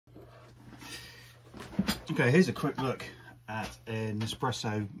Okay, here's a quick look at an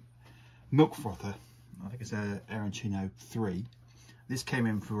Nespresso milk frother. I think it's a Aeroccino3. This came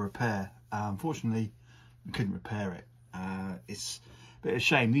in for repair. Unfortunately, we couldn't repair it. It's a bit of a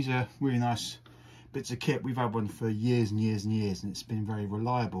shame. These are really nice bits of kit. We've had one for years and years and years, and it's been very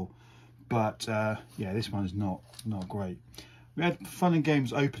reliable. But yeah, this one is not great. We had fun and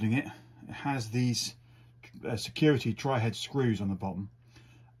games opening it. It has these security tri-head screws on the bottom.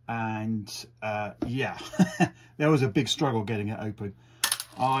 And yeah, there was a big struggle getting it open.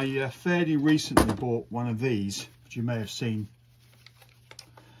 I fairly recently bought one of these, which you may have seen.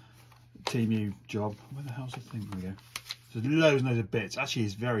 Team U job. Where the hell's the thing? There we go. There's loads and loads of bits. Actually,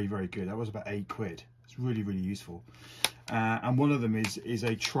 it's very good. That was about £8. It's really useful. And one of them is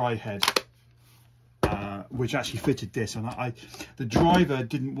a tri-head, which actually fitted this. And the driver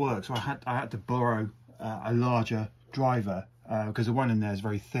didn't work, so I had to borrow a larger driver. Because the one in there is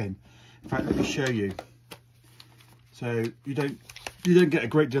very thin. In fact, let me show you. So you don't get a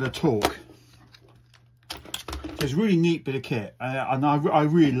great deal of torque. So it's a really neat bit of kit, and I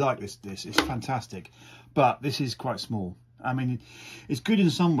really like this. It's fantastic, but this is quite small. I mean, it's good in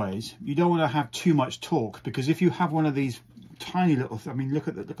some ways. You don't want to have too much torque, because if you have one of these tiny little, I mean, look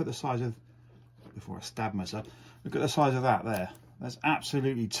at the size of. Before I stab myself, look at the size of that there. That's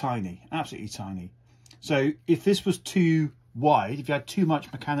absolutely tiny, absolutely tiny. So if this was too wide, if you had too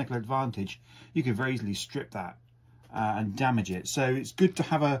much mechanical advantage, you could very easily strip that and damage it. So it's good to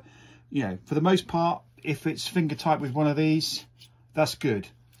have a, you know, for the most part, if it's finger tight with one of these, that's good.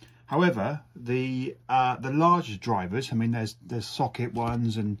 However, the larger drivers, I mean, there's socket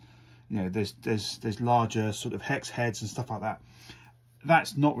ones, and you know, there's larger sort of hex heads and stuff like that.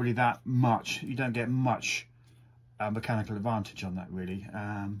 That's not really that much. You don't get much mechanical advantage on that, really.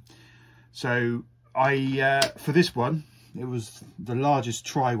 So for this one, it was the largest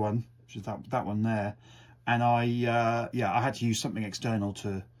tri one, which is that one there, and yeah, I had to use something external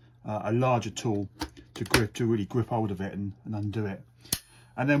to a larger tool to really grip hold of it and undo it.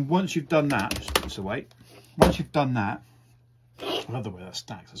 And then once you've done that, just put this away. Once you've done that, I love the way that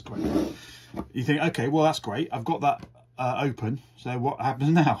stacks. That's great. You think, okay, well that's great. I've got that open. So what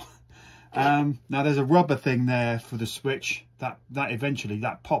happens now? Now there's a rubber thing there for the switch that eventually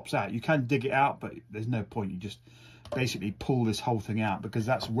pops out. You can dig it out, but there's no point. You just basically pull this whole thing out, because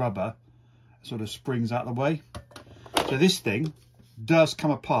that's rubber, sort of springs out of the way. So this thing does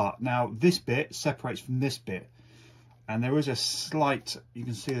come apart. Now this bit separates from this bit, and there is a slight, you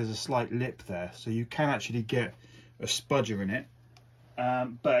can see there's a slight lip there, so you can actually get a spudger in it,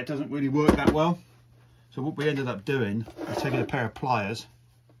 but it doesn't really work that well. So what we ended up doing is taking a pair of pliers.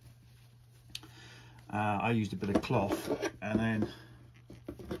 I used a bit of cloth and then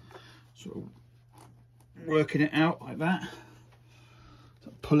sort of working it out like that,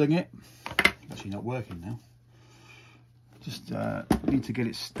 pulling it. Actually not working now. Just need to get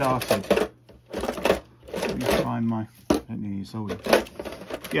it started. Let me find my, I don't need any solder.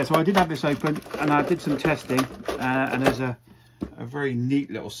 Yeah, so I did have this open and I did some testing, and there's a very neat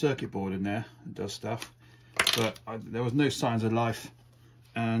little circuit board in there that does stuff, but there was no signs of life,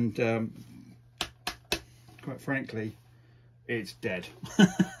 and quite frankly, it's dead.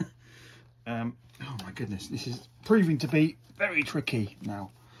 Oh my goodness, this is proving to be very tricky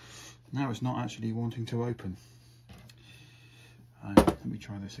now. Now it's not actually wanting to open. Let me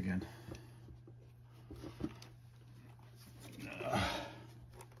try this again.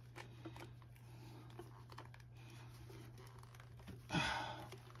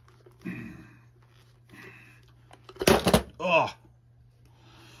 Oh!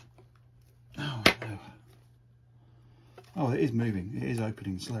 Oh no. Oh, it is moving. It is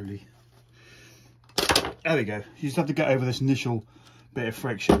opening slowly. There we go. You just have to get over this initial bit of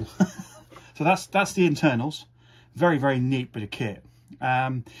friction. So that's the internals. Very neat bit of kit.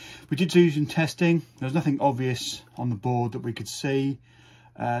 We did do some testing. There was nothing obvious on the board that we could see.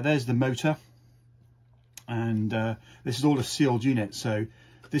 There's the motor, and this is all a sealed unit. So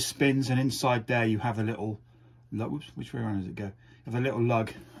this spins, and inside there you have a little. Whoops, which way around does it go? You have a little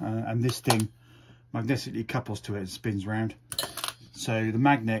lug, and this thing magnetically couples to it and spins round. So the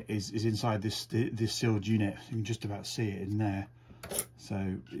magnet is inside this sealed unit. You can just about see it in there.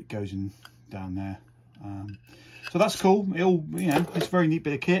 So it goes in down there. So that's cool. It'll, you know, it's a very neat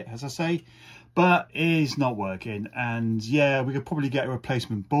bit of kit, as I say, but it is not working. And yeah, we could probably get a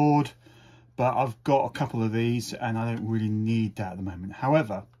replacement board, but I've got a couple of these and I don't really need that at the moment.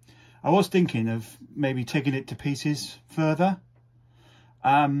 However, I was thinking of maybe taking it to pieces further.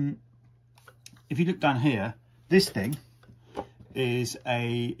 If you look down here, this thing is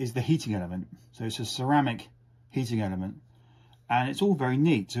the heating element. So it's a ceramic heating element, and it's all very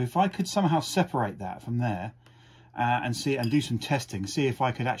neat. So if I could somehow separate that from there and do some testing, see if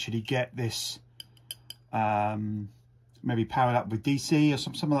I could actually get this maybe powered up with DC or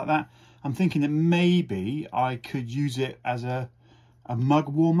something like that. I'm thinking that maybe I could use it as a mug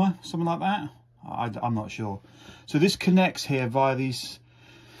warmer, something like that. I'm not sure. So this connects here via these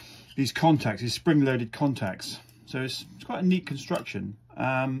contacts, these spring-loaded contacts. So it's quite a neat construction.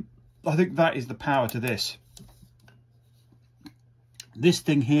 I think that is the power to this. This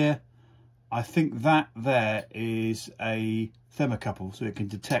thing here, I think that there is a thermocouple, so it can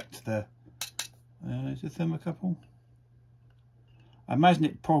detect the... is it a thermocouple? I imagine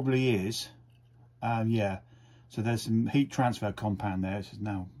it probably is. Yeah. So there's some heat transfer compound there. This is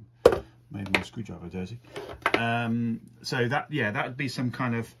now maybe my screwdriver dirty. So that, yeah, that would be some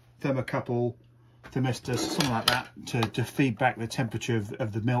kind of thermocouple, thermistor, something like that, to feed back the temperature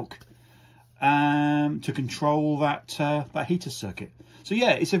of the milk, to control that that heater circuit. So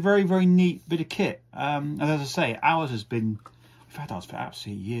yeah, it's a very, very neat bit of kit. And as I say, ours has been, we've had ours for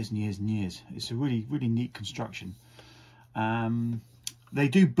absolutely years and years and years. It's a really, really neat construction. They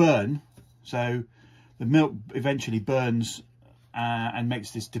do burn, so the milk eventually burns and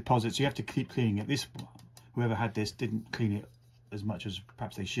makes this deposit, so you have to keep cleaning it. This, whoever had this didn't clean it as much as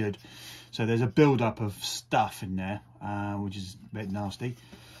perhaps they should, so there's a build-up of stuff in there, which is a bit nasty.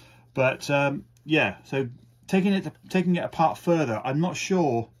 But yeah, so taking it apart further, I'm not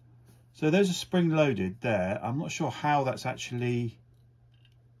sure. So those are spring-loaded there. I'm not sure how that's actually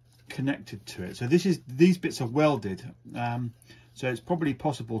connected to it. So these bits are welded. So it's probably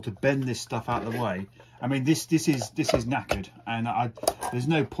possible to bend this stuff out of the way. I mean, this is knackered, and there's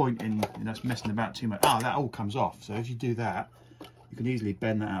no point in us messing about too much. Ah, that all comes off. So if you do that, you can easily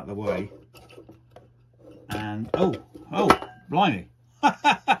bend that out of the way. And oh, blimey!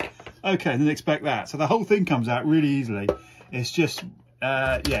 Okay, didn't expect that. So the whole thing comes out really easily. It's just,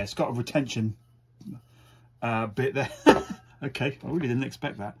 yeah, it's got a retention bit there. Okay, I really didn't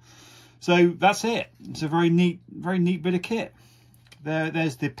expect that. So that's it. It's a very neat bit of kit.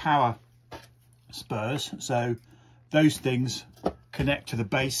 There's the power spurs. So those things connect to the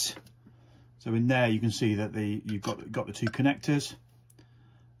base. So in there you can see that you've got the two connectors.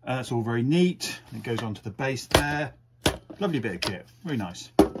 That's all very neat. It goes onto the base there. Lovely bit of kit. Very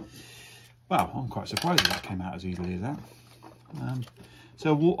nice. Wow, I'm quite surprised that came out as easily as that.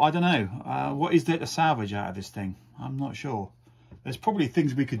 So I don't know. What is there to salvage out of this thing? I'm not sure. There's probably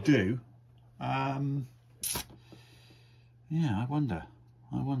things we could do. Yeah, I wonder.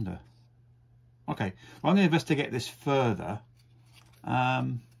 Okay, well, I'm going to investigate this further.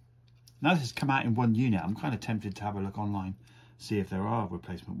 Now this has come out in one unit. I'm kind of tempted to have a look online, see if there are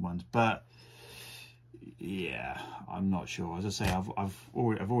replacement ones. But yeah, I'm not sure. As I say, I've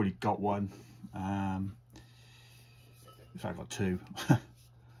already got one. In fact, I've got two.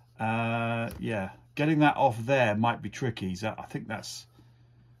 Yeah, getting that off there might be tricky. So I think that's,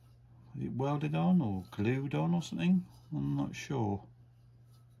 is it welded on or glued on or something? I'm not sure.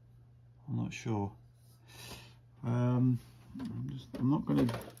 I'm not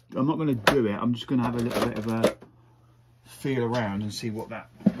gonna do it. I'm just gonna have a little bit of a feel around and see what that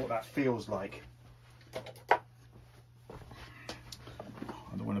feels like. I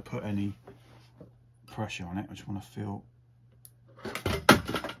don't want to put any pressure on it. I just want to feel.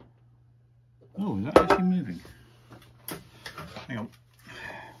 Oh, is that actually moving? Hang on.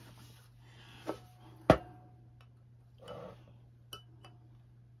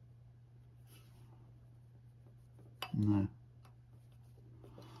 No.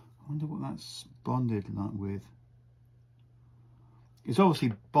 I wonder what that's bonded like with. It's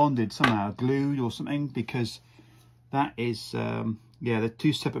obviously bonded somehow, glued or something, because that is, yeah, they're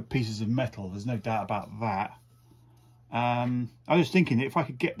two separate pieces of metal. There's no doubt about that. I was thinking if I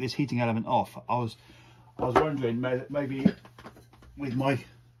could get this heating element off, I was wondering maybe with my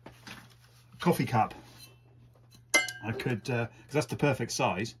coffee cup, I could, because that's the perfect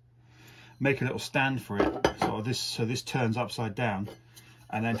size, make a little stand for it, sort of this, so this turns upside down,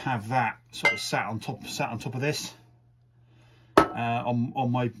 and then have that sort of sat on top of this on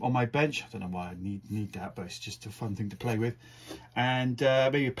my bench. I don't know why I need that, but it's just a fun thing to play with. And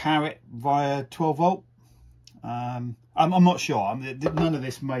maybe power it via 12 volt. I'm not sure. None of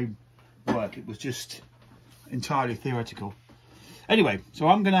this may work. It was just entirely theoretical. Anyway, so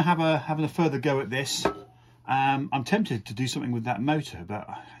I'm going to have a further go at this. I'm tempted to do something with that motor, but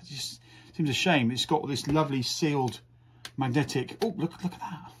it just seems a shame. It's got this lovely sealed magnetic. Oh, look at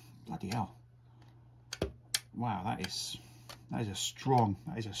that! Bloody hell! Wow, that is a strong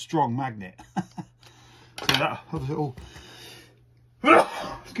magnet. So that all.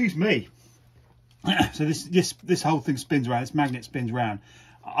 Excuse me. So this whole thing spins around. This magnet spins around.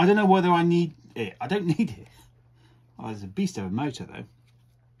 I don't know whether I need it. I don't need it. Oh, there's a beast of a motor though.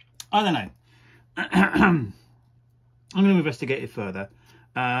 I don't know. I'm going to investigate it further.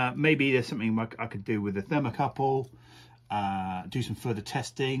 Maybe there's something I could do with the thermocouple. Do some further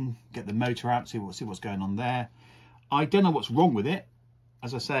testing. Get the motor out. See what's going on there. I don't know what's wrong with it.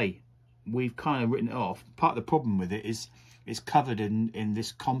 As I say, we've kind of written it off. Part of the problem with it is it's covered in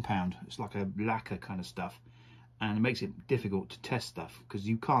this compound. It's like a lacquer kind of stuff, and it makes it difficult to test stuff because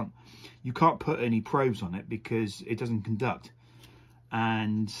you can't put any probes on it because it doesn't conduct.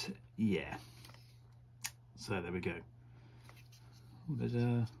 And yeah, so there we go. There's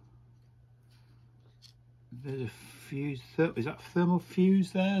a fuse. Is that thermal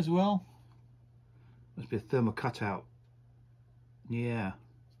fuse there as well? Must be a thermal cutout. Yeah.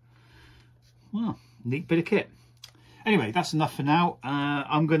 Well, neat bit of kit. Anyway, that's enough for now.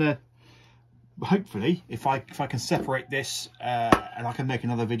 I'm gonna hopefully, if I can separate this and I can make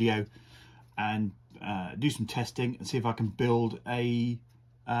another video and do some testing and see if I can build a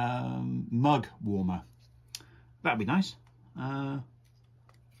mug warmer. That'd be nice.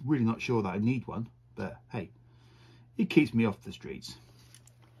 Really not sure that I need one, but hey, it keeps me off the streets.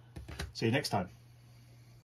 See you next time.